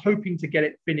 I was hoping to get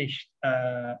it finished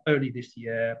early this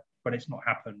year, but it's not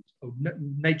happened.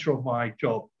 Nature of my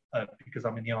job, because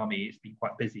I'm in the army, it's been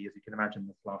quite busy, as you can imagine,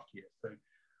 this last year. So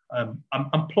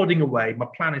I'm plodding away. My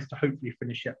plan is to hopefully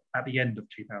finish it at the end of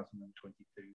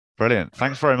 2022. Brilliant.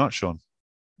 Thanks very much, Sean.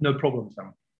 No problem,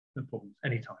 Sam. No problems.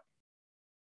 Anytime.